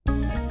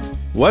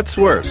What's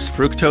worse,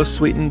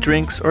 fructose-sweetened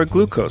drinks or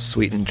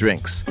glucose-sweetened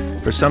drinks?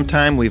 For some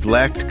time, we've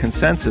lacked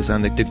consensus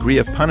on the degree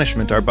of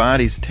punishment our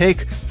bodies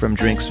take from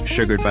drinks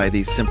sugared by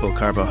these simple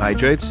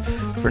carbohydrates.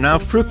 For now,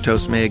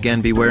 fructose may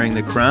again be wearing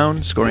the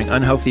crown, scoring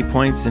unhealthy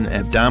points in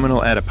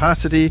abdominal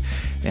adiposity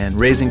and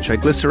raising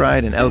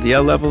triglyceride and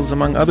LDL levels,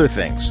 among other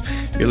things.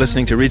 You're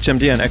listening to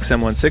ReachMD on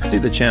XM 160,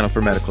 the channel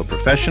for medical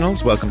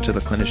professionals. Welcome to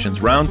the Clinicians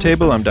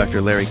Roundtable. I'm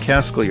Dr. Larry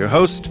Kaskel, your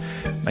host.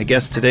 My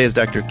guest today is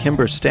Dr.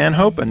 Kimber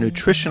Stanhope, a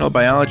nutritional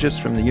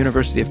biologist from the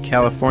University of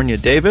California,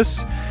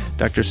 Davis.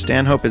 Dr.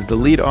 Stanhope is the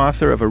lead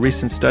author of a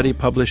recent study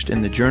published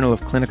in the Journal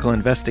of Clinical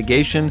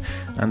Investigation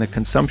on the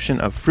consumption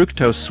of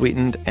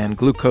fructose-sweetened and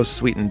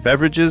glucose-sweetened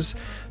beverages.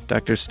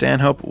 Dr.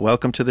 Stanhope,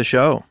 welcome to the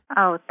show.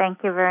 Oh,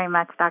 thank you very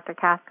much, Dr.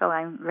 Kaskel.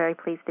 I'm very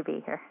pleased to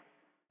be here.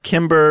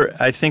 Kimber,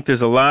 I think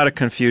there's a lot of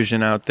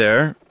confusion out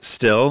there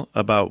still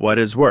about what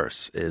is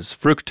worse. Is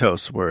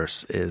fructose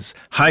worse? Is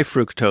high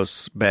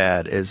fructose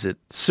bad? Is it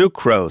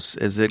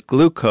sucrose? Is it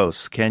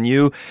glucose? Can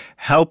you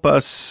help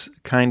us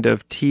kind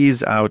of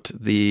tease out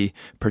the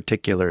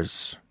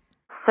particulars?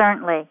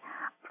 Certainly.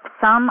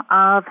 Some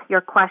of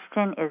your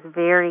question is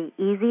very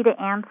easy to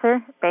answer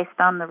based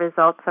on the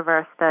results of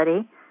our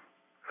study,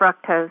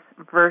 fructose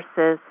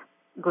versus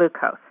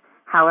glucose.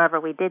 However,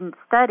 we didn't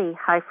study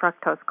high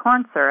fructose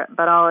corn syrup,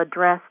 but I'll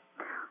address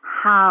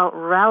how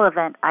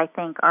relevant I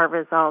think our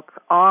results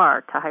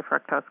are to high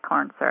fructose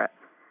corn syrup.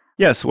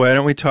 Yes, why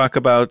don't we talk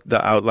about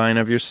the outline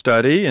of your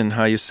study and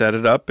how you set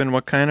it up and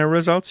what kind of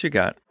results you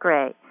got?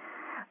 Great.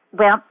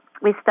 Well,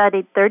 we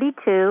studied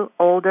 32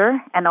 older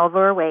and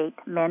overweight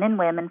men and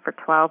women for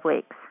 12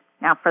 weeks.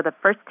 Now, for the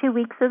first 2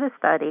 weeks of the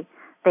study,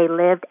 they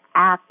lived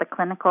at the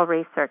clinical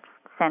research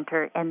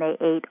center and they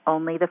ate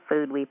only the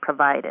food we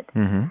provided.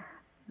 Mm-hmm.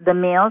 The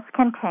meals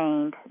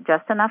contained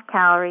just enough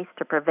calories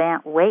to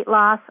prevent weight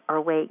loss or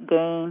weight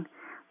gain.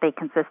 They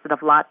consisted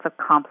of lots of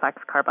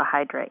complex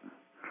carbohydrate.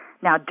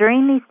 Now,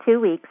 during these 2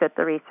 weeks at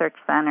the research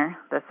center,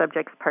 the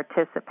subjects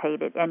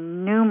participated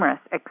in numerous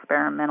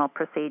experimental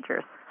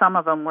procedures. Some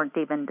of them weren't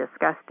even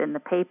discussed in the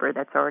paper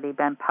that's already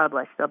been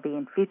published. They'll be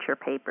in future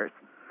papers.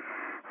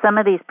 Some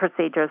of these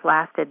procedures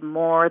lasted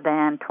more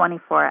than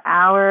 24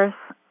 hours.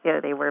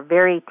 They were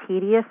very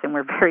tedious, and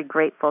we're very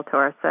grateful to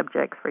our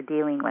subjects for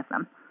dealing with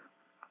them.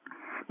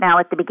 Now,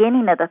 at the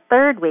beginning of the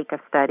third week of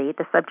study,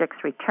 the subjects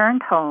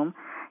returned home,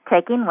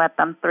 taking with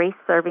them 3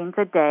 servings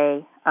a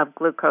day of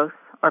glucose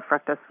or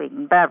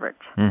fructose-sweetened beverage.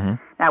 Mm-hmm.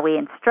 Now, we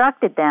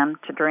instructed them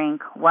to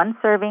drink 1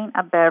 serving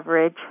of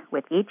beverage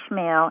with each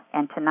meal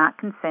and to not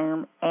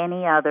consume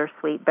any other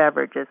sweet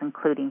beverages,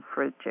 including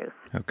fruit juice.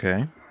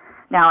 Okay.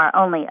 Now, our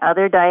only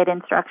other diet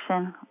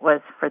instruction was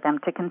for them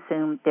to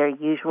consume their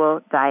usual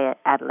diet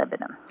ad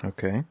libitum.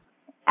 Okay.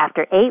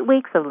 After 8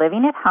 weeks of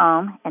living at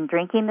home and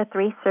drinking the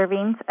 3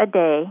 servings a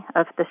day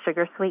of the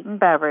sugar-sweetened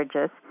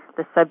beverages,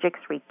 the subjects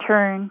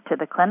returned to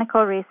the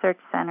Clinical Research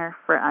Center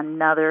for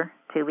another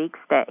 2-week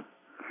stay.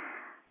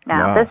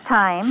 Now, This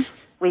time,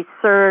 we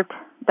served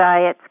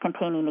diets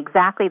containing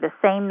exactly the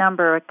same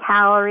number of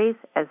calories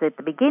as at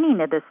the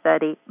beginning of the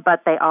study,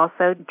 but they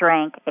also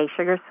drank a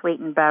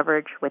sugar-sweetened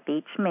beverage with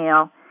each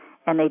meal,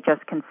 and they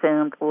just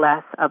consumed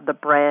less of the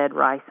bread,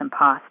 rice, and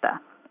pasta.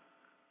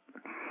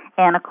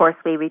 And, of course,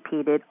 we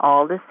repeated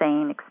all the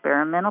same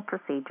experimental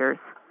procedures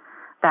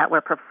that were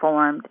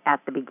performed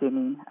at the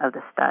beginning of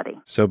the study.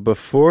 So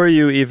before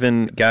you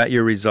even got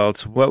your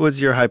results, what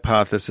was your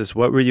hypothesis?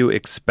 What were you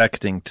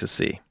expecting to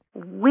see?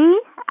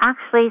 We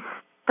actually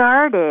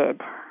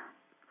started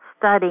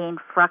studying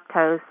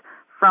fructose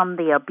from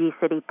the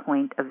obesity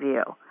point of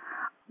view.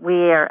 We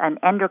are an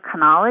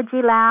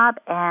endocrinology lab,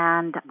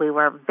 and we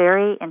were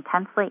very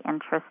intensely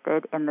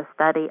interested in the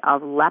study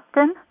of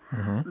leptin,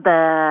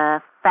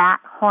 the fat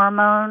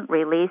hormone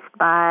released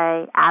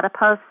by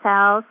adipose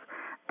cells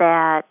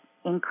that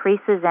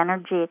increases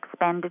energy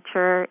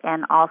expenditure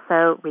and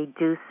also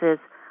reduces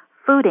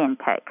food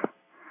intake.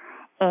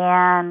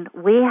 And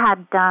we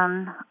had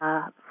done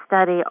a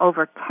study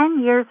over 10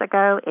 years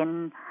ago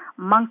in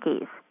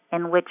monkeys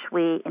in which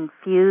we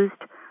infused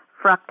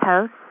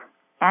fructose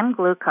and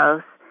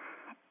glucose,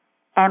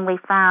 and we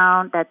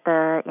found that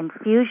the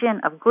infusion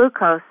of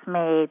glucose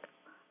made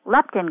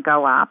leptin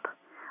go up,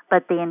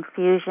 but the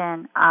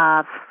infusion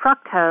of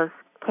fructose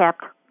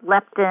kept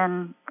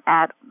leptin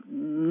at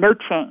no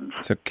change.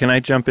 So can I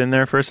jump in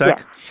there for a sec?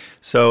 Yes.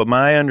 So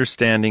my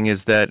understanding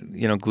is that,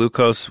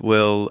 glucose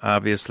will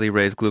obviously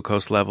raise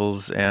glucose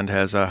levels and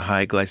has a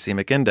high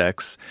glycemic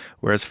index,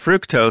 whereas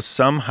fructose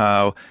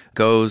somehow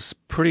goes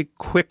pretty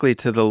quickly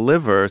to the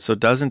liver, so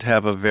doesn't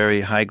have a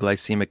very high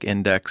glycemic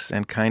index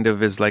and kind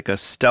of is like a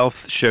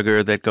stealth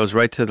sugar that goes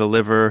right to the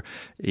liver,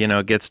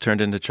 gets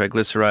turned into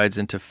triglycerides,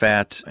 into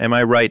fat. Am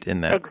I right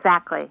in that?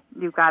 Exactly.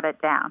 You got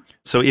it down.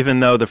 So even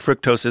though the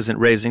fructose isn't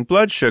raising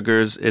blood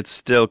sugars, it's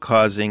still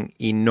causing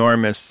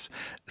enormous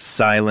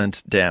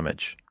silent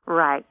damage.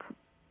 Right.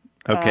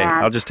 Okay,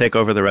 I'll just take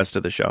over the rest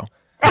of the show.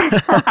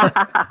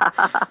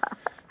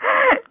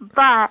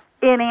 But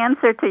in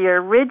answer to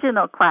your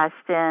original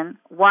question,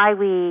 why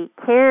we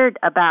cared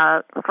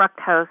about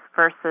fructose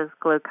versus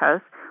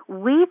glucose,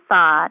 we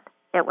thought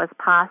it was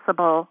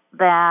possible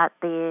that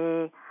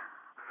the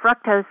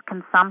fructose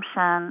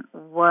consumption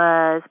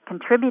was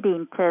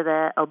contributing to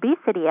the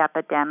obesity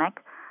epidemic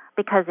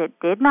because it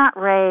did not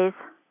raise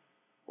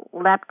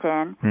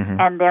leptin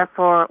and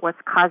therefore was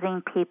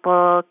causing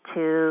people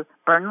to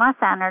burn less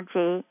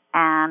energy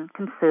and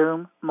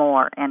consume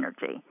more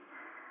energy.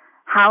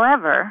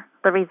 However,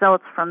 the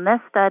results from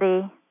this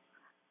study,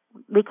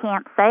 we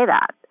can't say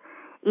that.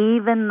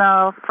 Even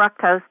though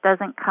fructose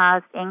doesn't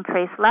cause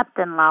increased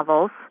leptin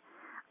levels,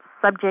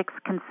 subjects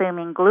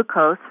consuming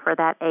glucose for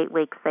that 8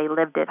 weeks they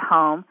lived at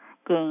home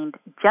gained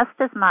just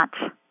as much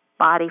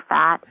body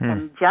fat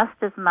and just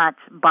as much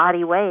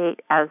body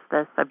weight as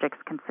the subjects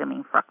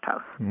consuming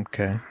fructose.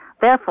 Okay.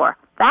 Therefore,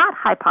 that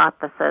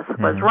hypothesis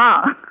was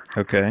wrong.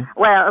 Okay.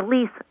 Well, at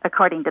least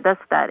according to this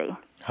study,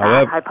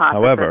 However, that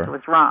hypothesis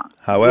was wrong.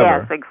 However.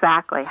 Yes,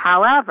 exactly.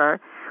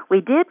 However,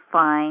 we did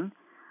find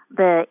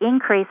the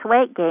increased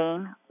weight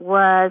gain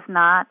was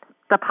not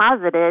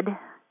deposited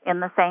in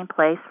the same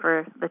place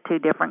for the two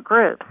different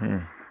groups.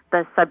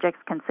 The subjects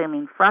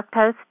consuming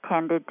fructose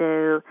tended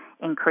to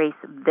increase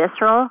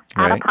visceral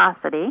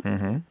adiposity,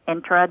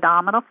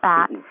 intra-abdominal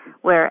fat,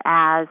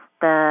 whereas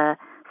the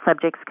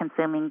subjects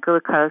consuming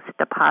glucose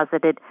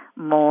deposited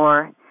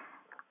more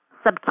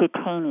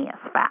subcutaneous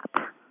fat.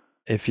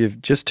 If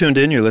you've just tuned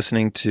in, you're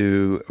listening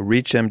to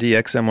ReachMD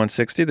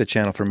XM160, the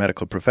channel for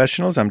medical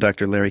professionals. I'm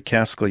Dr. Larry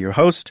Caskell, your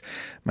host.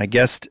 My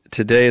guest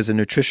today is a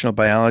nutritional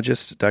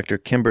biologist, Dr.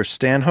 Kimber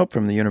Stanhope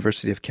from the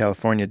University of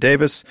California,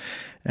 Davis.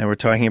 And we're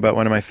talking about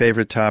one of my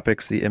favorite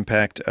topics, the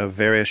impact of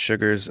various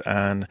sugars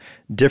on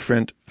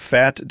different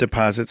fat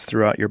deposits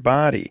throughout your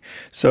body.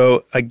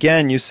 So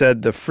again, you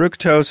said the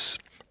fructose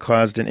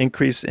caused an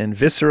increase in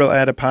visceral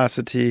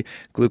adiposity.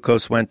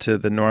 Glucose went to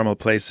the normal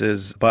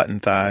places, butt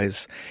and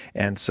thighs,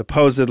 and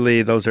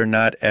supposedly those are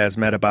not as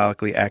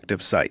metabolically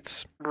active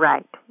sites.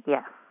 Right,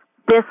 yes.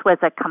 This was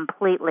a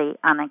completely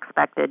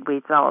unexpected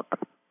result.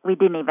 We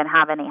didn't even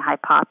have any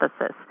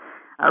hypothesis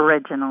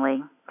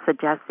originally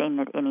suggesting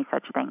that any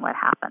such thing would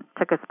happen.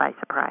 Took us by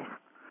surprise.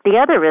 The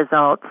other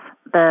results,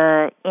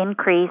 the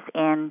increase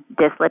in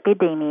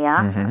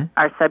dyslipidemia,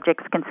 our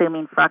subjects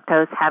consuming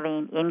fructose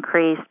having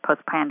increased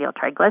postprandial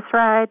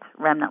triglycerides,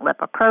 remnant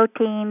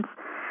lipoproteins.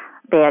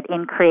 They had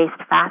increased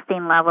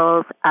fasting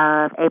levels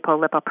of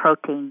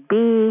apolipoprotein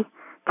B,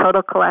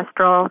 total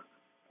cholesterol,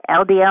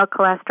 LDL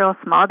cholesterol,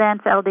 small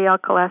dense LDL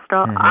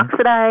cholesterol,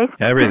 oxidized.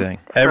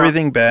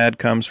 Everything bad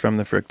comes from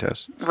the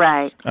fructose.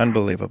 Right.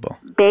 Unbelievable.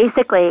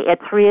 Basically,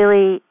 it's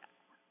really,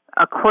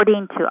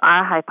 according to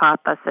our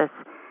hypothesis,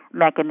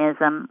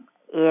 mechanism,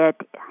 it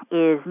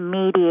is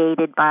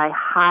mediated by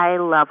high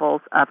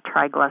levels of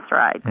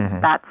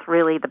triglycerides. That's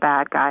really the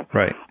bad guy.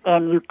 Right.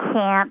 And you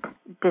can't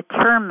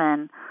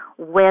determine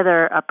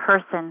whether a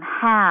person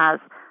has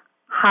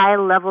high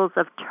levels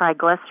of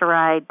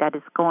triglyceride that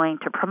is going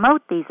to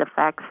promote these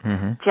effects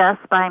just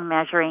by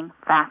measuring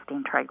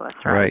fasting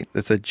triglycerides. Right.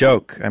 It's a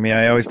joke. I mean,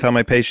 I always tell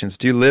my patients,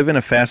 do you live in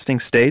a fasting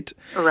state?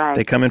 Right.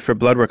 They come in for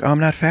blood work. Oh, I'm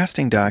not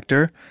fasting,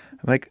 doctor.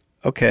 I'm like,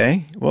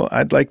 okay, well,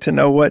 I'd like to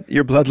know what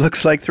your blood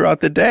looks like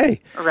throughout the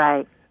day.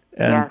 Right.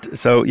 And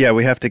so, yeah,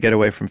 we have to get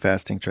away from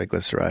fasting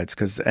triglycerides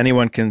because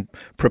anyone can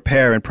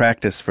prepare and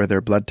practice for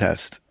their blood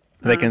test.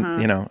 They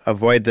can,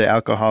 avoid the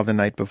alcohol the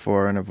night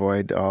before and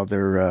avoid all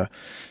their,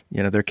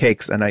 their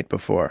cakes a night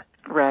before.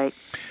 Right.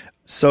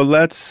 So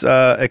let's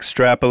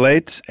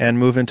extrapolate and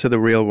move into the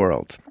real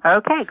world.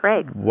 Okay,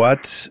 great.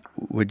 What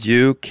would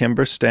you,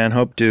 Kimber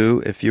Stanhope,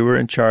 do if you were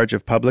in charge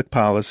of public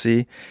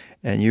policy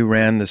and you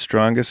ran the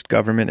strongest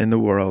government in the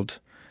world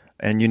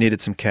and you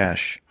needed some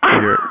cash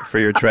for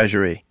your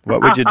treasury?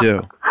 What would you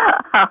do?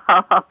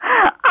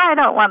 I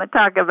don't want to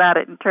talk about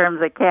it in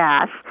terms of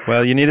cash.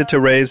 Well, you needed to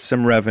raise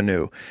some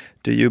revenue.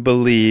 Do you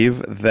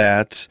believe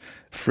that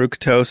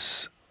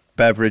fructose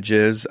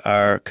beverages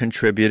are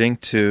contributing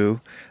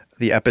to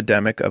the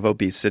epidemic of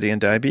obesity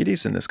and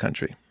diabetes in this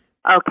country?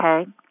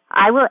 Okay.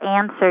 I will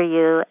answer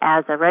you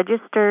as a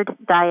registered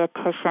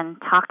dietitian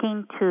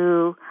talking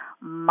to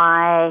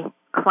my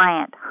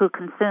client who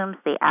consumes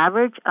the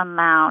average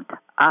amount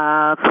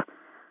of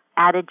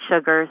added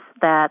sugars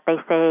that they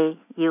say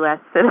U.S.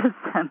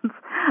 citizens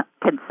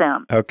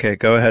consume. Okay,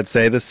 go ahead.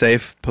 Say the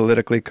safe,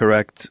 politically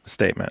correct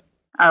statement.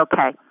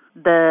 Okay.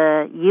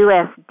 The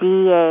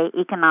USDA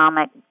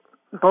Economic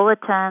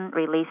Bulletin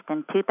released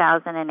in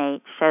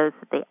 2008 shows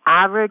that the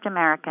average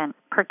American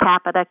per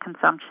capita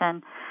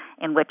consumption,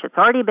 in which it's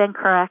already been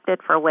corrected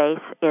for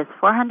waste, is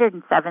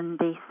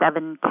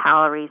 477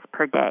 calories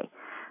per day.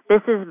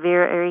 This is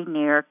very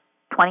near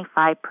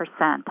 25%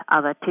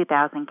 of a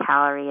 2,000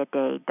 calorie a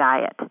day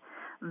diet.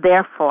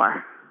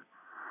 Therefore,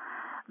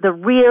 the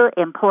real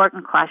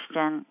important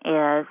question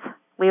is,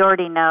 we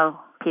already know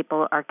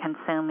people are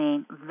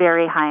consuming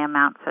very high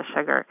amounts of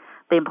sugar.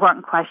 The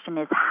important question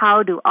is,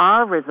 how do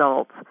our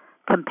results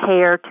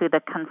compare to the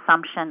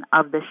consumption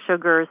of the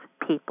sugars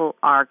people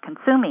are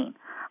consuming,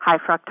 high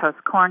fructose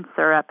corn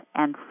syrup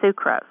and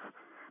sucrose?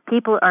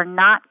 People are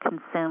not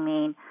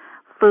consuming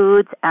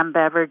foods and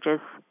beverages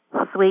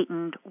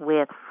sweetened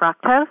with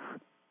fructose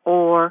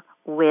or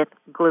with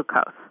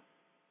glucose,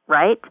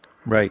 right?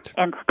 Right.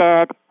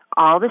 Instead,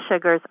 all the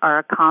sugars are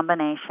a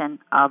combination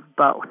of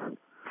both.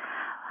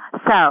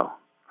 So,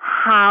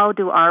 how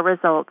do our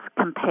results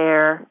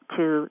compare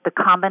to the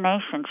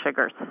combination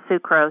sugars,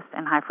 sucrose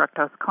and high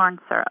fructose corn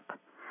syrup?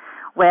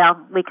 Well,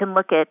 we can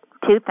look at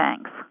two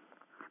things.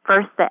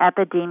 First, the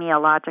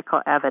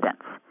epidemiological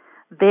evidence.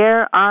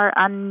 There are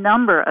a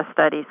number of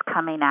studies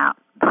coming out,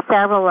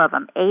 several of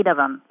them, 8 of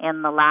them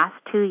in the last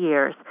 2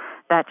 years,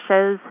 that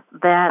shows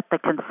that the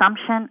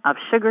consumption of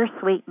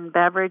sugar-sweetened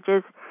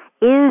beverages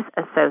is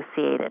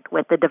associated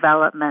with the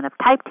development of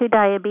type 2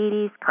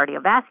 diabetes,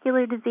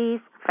 cardiovascular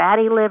disease,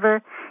 fatty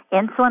liver,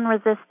 insulin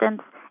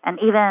resistance, and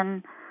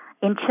even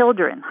in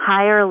children,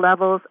 higher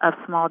levels of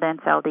small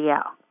dense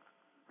LDL.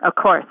 Of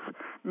course,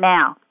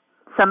 now,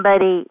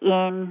 somebody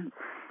in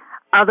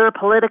other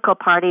political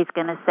parties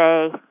going to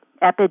say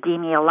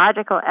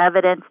epidemiological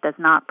evidence does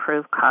not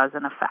prove cause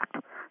and effect.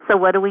 So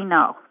what do we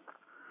know?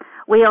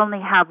 We only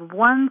have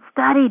one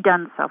study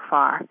done so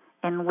far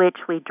in which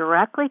we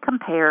directly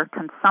compare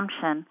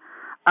consumption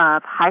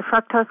of high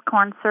fructose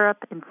corn syrup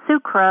and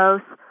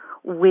sucrose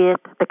with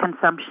the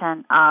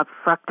consumption of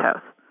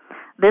fructose.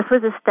 This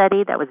was a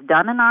study that was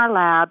done in our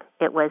lab.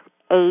 It was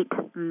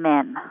 8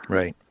 men.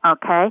 Right.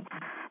 Okay?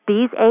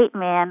 These 8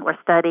 men were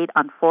studied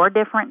on 4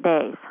 different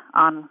days.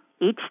 On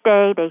each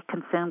day, they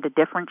consumed a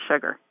different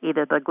sugar,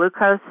 either the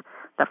glucose,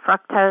 the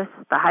fructose,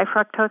 the high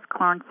fructose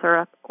corn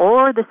syrup,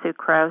 or the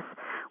sucrose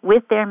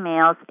with their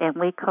meals, and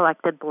we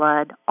collected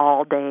blood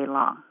all day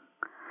long.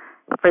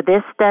 For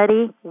this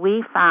study,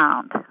 we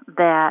found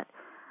that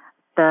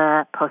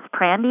the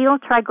postprandial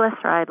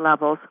triglyceride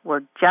levels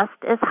were just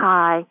as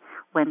high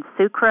when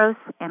sucrose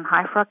and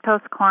high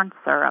fructose corn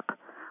syrup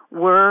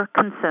were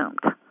consumed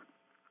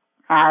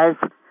as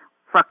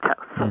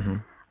fructose. Mm-hmm.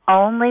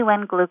 Only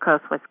when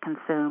glucose was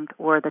consumed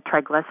were the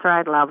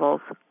triglyceride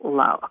levels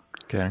low.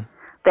 Okay.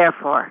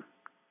 Therefore,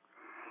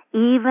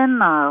 even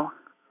though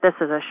this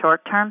is a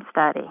short-term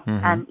study,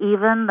 and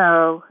even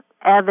though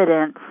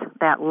evidence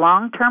that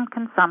long-term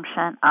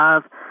consumption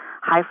of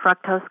high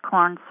fructose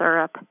corn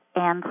syrup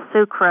and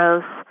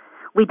sucrose,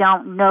 we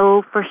don't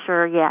know for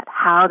sure yet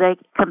how that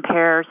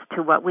compares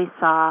to what we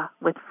saw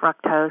with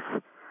fructose,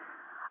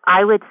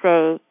 I would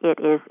say it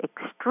is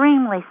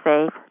extremely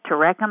safe to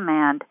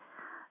recommend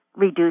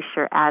reduce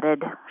your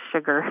added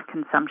sugar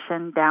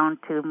consumption down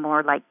to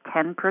more like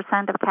 10%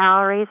 of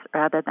calories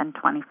rather than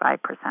 25%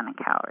 of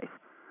calories.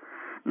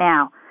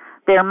 Now,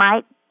 there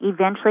might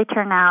eventually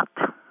turn out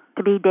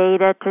to be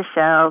data to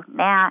show,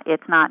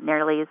 it's not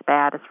nearly as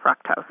bad as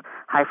fructose.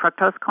 High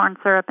fructose corn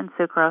syrup and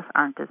sucrose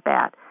aren't as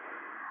bad.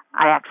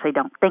 I actually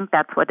don't think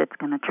that's what it's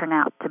going to turn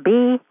out to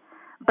be,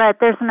 but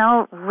there's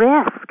no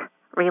risk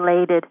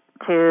related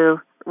to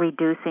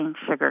reducing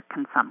sugar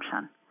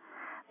consumption.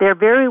 There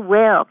very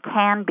well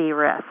can be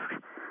risks.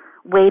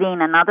 Waiting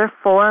another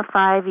 4 or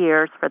 5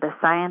 years for the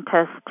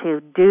scientists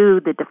to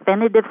do the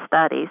definitive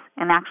studies,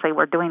 and actually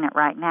we're doing it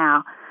right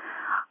now,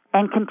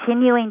 and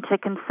continuing to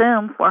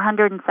consume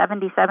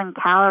 477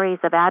 calories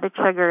of added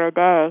sugar a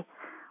day,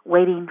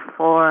 waiting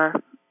for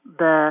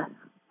the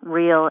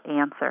real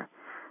answer.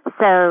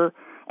 So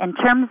in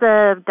terms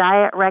of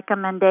diet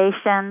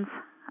recommendations,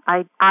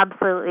 I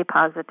absolutely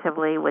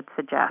positively would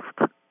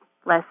suggest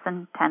less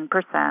than 10%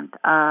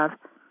 of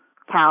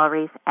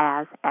calories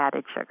as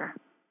added sugar.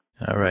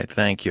 All right,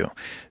 thank you.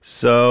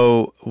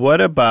 So what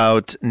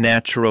about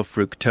natural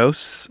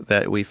fructose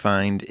that we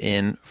find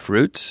in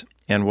fruits?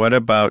 And what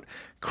about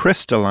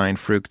crystalline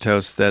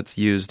fructose that's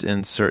used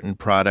in certain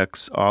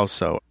products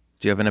also?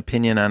 Do you have an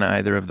opinion on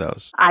either of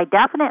those? I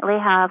definitely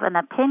have an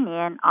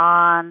opinion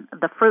on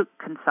the fruit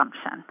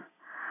consumption.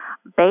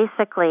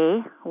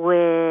 Basically,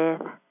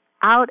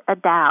 without a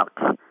doubt,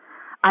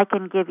 I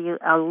can give you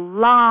a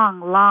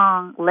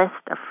long list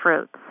of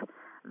fruits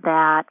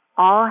that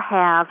all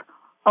have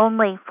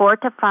only 4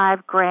 to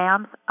 5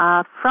 grams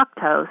of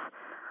fructose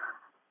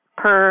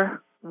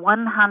per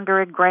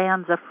 100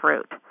 grams of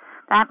fruit.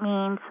 That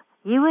means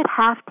you would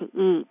have to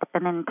eat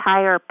an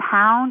entire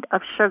pound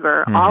of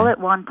sugar all at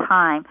one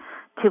time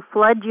to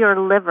flood your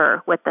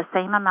liver with the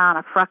same amount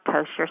of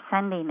fructose you're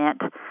sending it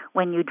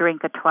when you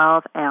drink a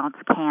 12-ounce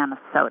can of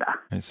soda.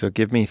 And so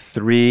give me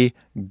 3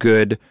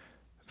 good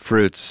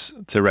fruits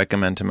to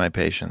recommend to my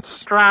patients.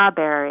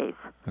 Strawberries,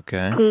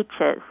 okay,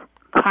 peaches,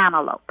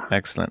 cantaloupe.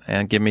 Excellent.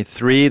 And give me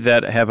 3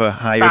 that have a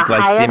higher the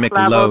glycemic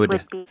highest load.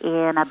 Would be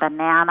in a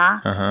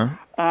banana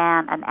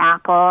and an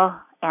apple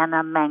and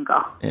a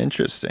mango.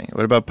 Interesting.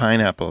 What about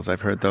pineapples?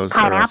 I've heard those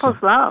Pineapple's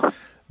are also... low.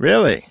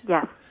 Really?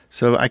 Yes.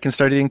 So I can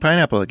start eating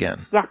pineapple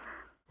again? Yes.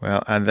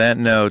 Well, on that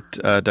note,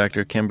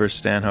 Dr. Kimber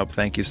Stanhope,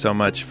 thank you so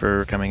much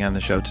for coming on the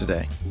show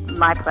today.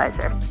 My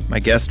pleasure. My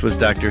guest was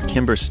Dr.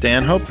 Kimber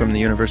Stanhope from the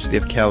University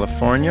of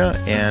California,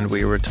 and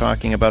we were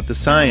talking about the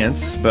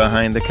science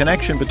behind the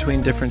connection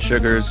between different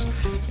sugars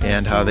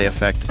and how they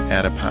affect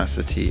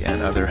adiposity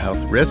and other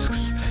health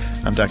risks.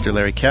 I'm Dr.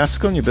 Larry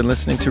Caskell, and you've been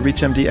listening to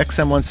ReachMD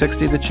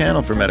XM160, the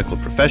channel for medical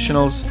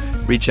professionals.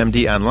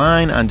 ReachMD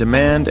online, on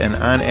demand, and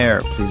on air.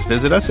 Please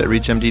visit us at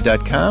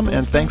reachmd.com,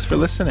 and thanks for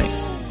listening.